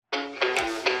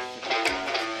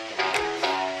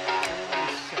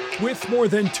With more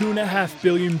than 2.5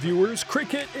 billion viewers,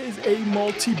 cricket is a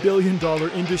multi-billion-dollar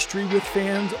industry with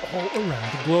fans all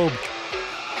around the globe.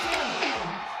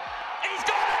 He's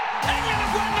got it! England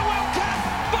have won the World Cup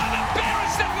by the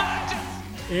barest of margins!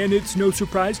 And it's no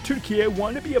surprise Turkey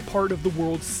want to be a part of the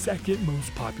world's second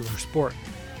most popular sport.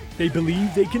 They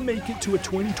believe they can make it to a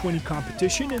 2020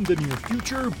 competition in the near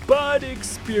future, but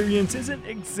experience isn't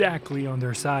exactly on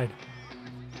their side.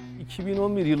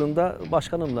 2011 yılında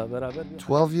başkanımla beraber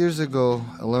 12 years ago,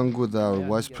 along with our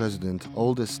vice president,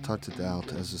 all this started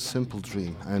out as a simple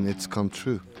dream, and it's come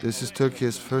true. This is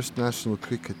Turkey's first national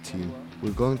cricket team.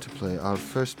 We're going to play our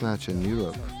first match in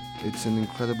Europe. It's an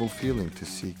incredible feeling to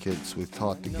see kids we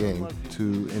taught the game to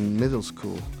in middle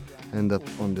school end up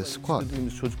on the squad.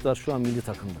 Çocuklar şu an milli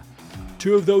takımda.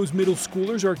 Two of those middle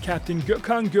schoolers are Captain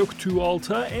Gökhan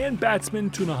Göktuğalta and batsman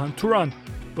Tunahan Turan.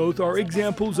 Both are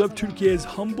examples of Turkey's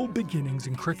humble beginnings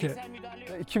in cricket.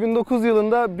 2009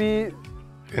 yılında bir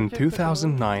In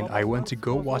 2009, I went to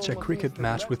go watch a cricket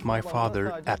match with my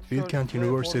father at Bilkent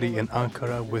University in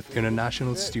Ankara with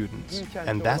international students.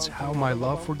 And that's how my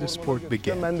love for the sport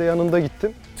began. ben de yanında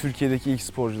gittim. Türkiye'deki ilk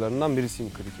sporcularından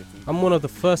birisiyim kriketin. I'm one of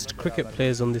the first cricket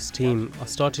players on this team. I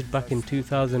started back in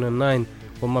 2009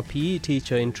 when my PE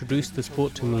teacher introduced the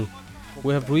sport to me.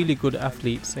 We have really good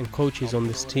athletes and coaches on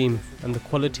this team, and the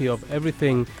quality of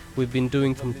everything we've been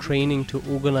doing from training to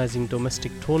organizing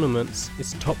domestic tournaments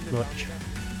is top-notch.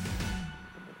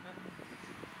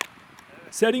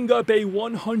 Setting up a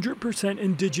 100%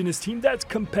 indigenous team that's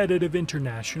competitive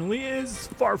internationally is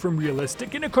far from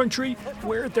realistic in a country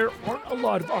where there aren't a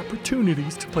lot of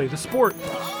opportunities to play the sport.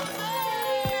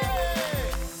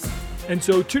 And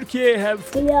so Turkey have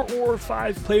 4 or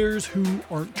 5 players who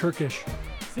aren't Turkish.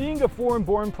 Seeing a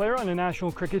foreign-born player on a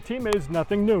national cricket team is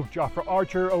nothing new. Jofra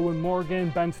Archer, Owen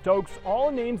Morgan, Ben Stokes, all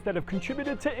names that have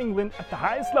contributed to England at the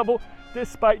highest level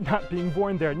despite not being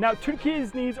born there. Now,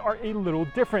 Turkey's needs are a little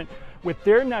different. With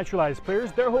their naturalized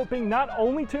players, they're hoping not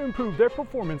only to improve their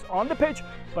performance on the pitch,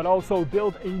 but also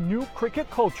build a new cricket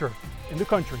culture in the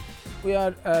country. We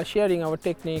are sharing our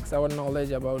techniques, our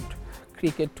knowledge about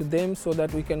cricket to them so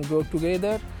that we can grow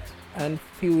together. And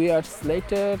few years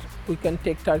later, we can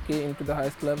take Turkey into the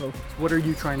highest level. What are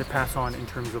you trying to pass on in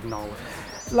terms of knowledge?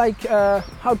 Like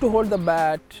how to hold the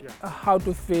bat, how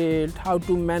to field, how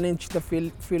to manage the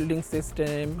fielding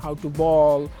system, how to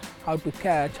ball, how to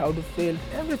catch, how to field,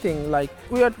 everything. Like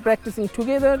we are practicing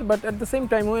together, but at the same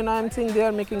time, when I'm seeing they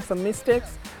are making some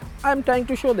mistakes, I'm trying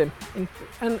to show them,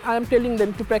 and I'm telling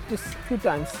them to practice 2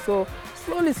 times. So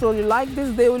slowly, like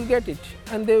this, they will get it,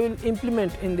 and they will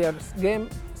implement in their game.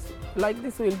 Like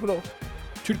this will grow.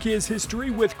 Turkey's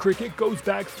history with cricket goes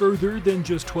back further than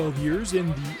just 12 years. In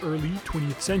the early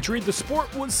 20th century, the sport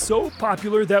was so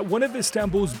popular that one of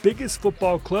Istanbul's biggest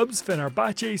football clubs,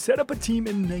 Fenerbahce, set up a team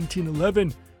in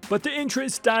 1911. But the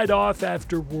interest died off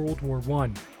after World War I.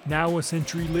 Now, a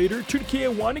century later, Turkey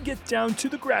want to get down to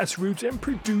the grassroots and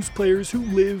produce players who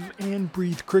live and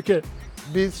breathe cricket.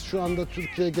 We're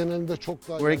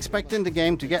expecting the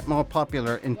game to get more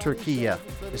popular in Turkey,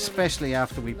 especially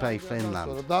after we play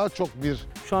Finland.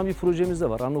 Şu an bir projemiz de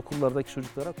var anaokullardaki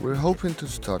çocuklara. We're hoping to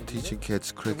start teaching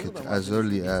kids cricket as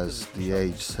early as the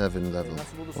age 7 level.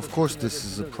 Of course, this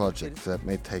is a project that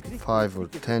may take 5 or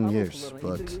 10 years,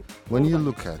 but when you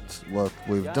look at what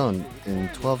we've done in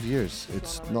 12 years,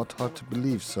 it's not hard to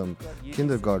believe some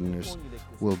kindergartners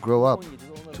will grow up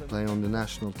to play on the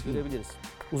national team.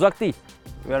 Uzak değil.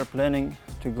 We are planning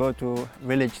to go to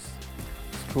village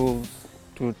schools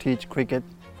to teach cricket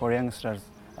for youngsters,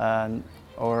 and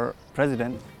our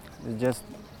president is just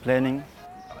planning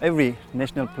every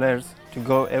national players to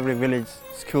go every village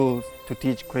schools to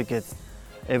teach cricket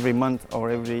every month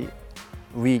or every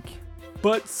week.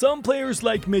 But some players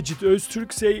like Mecit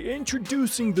Öztürk say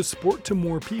introducing the sport to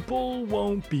more people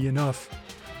won't be enough.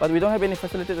 But we don't have any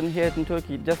facilities in here in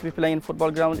Turkey. Just be playing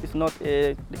football ground is not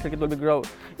the cricket will be grow.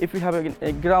 If we have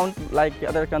a ground like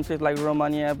other countries like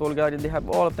Romania, Bulgaria, they have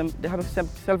all of them. They have a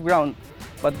self ground,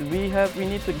 but we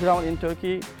need the ground in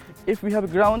Turkey. If we have a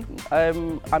ground,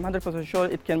 I'm 100% sure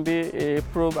it can be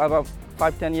proved about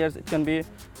 5-10 years. It can be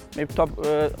maybe top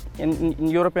in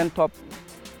European top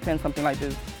 10, something like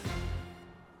this.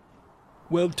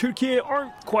 Well, Turkey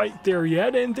aren't quite there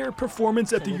yet, and their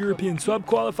performance at the European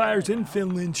sub-qualifiers in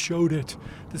Finland showed it.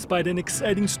 Despite an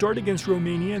exciting start against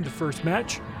Romania in the first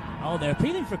match. Oh, they're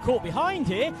appealing for a caught behind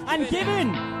here, and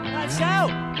given! That's out!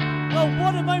 Well,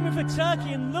 what a moment for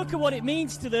Turkey, and look at what it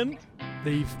means to them.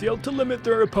 They failed to limit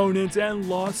their opponents and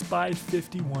lost by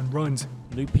 51 runs.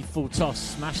 Loopy full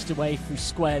toss, smashed away through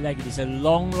square leg. It is a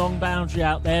long boundary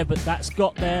out there, but that's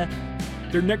got there.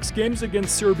 Their next games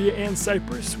against Serbia and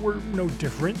Cyprus were no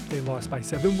different. They lost by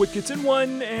 7 wickets in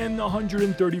one and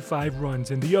 135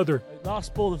 runs in the other.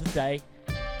 Last ball of the day.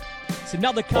 It's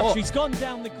another country's gone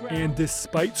down the ground. And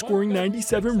despite scoring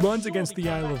 97 runs against the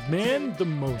Isle of Man, the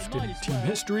most in team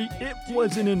history, it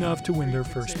wasn't enough to win their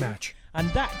first match. And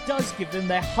that does give them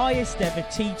their highest ever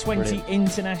T20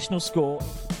 international score.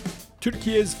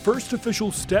 Turkey's first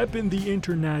official step in the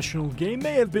international game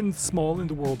may have been small in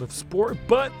the world of sport,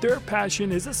 but their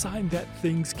passion is a sign that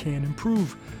things can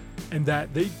improve and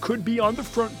that they could be on the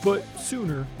front foot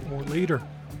sooner or later.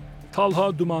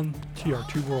 Talha Duman,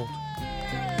 TRT World.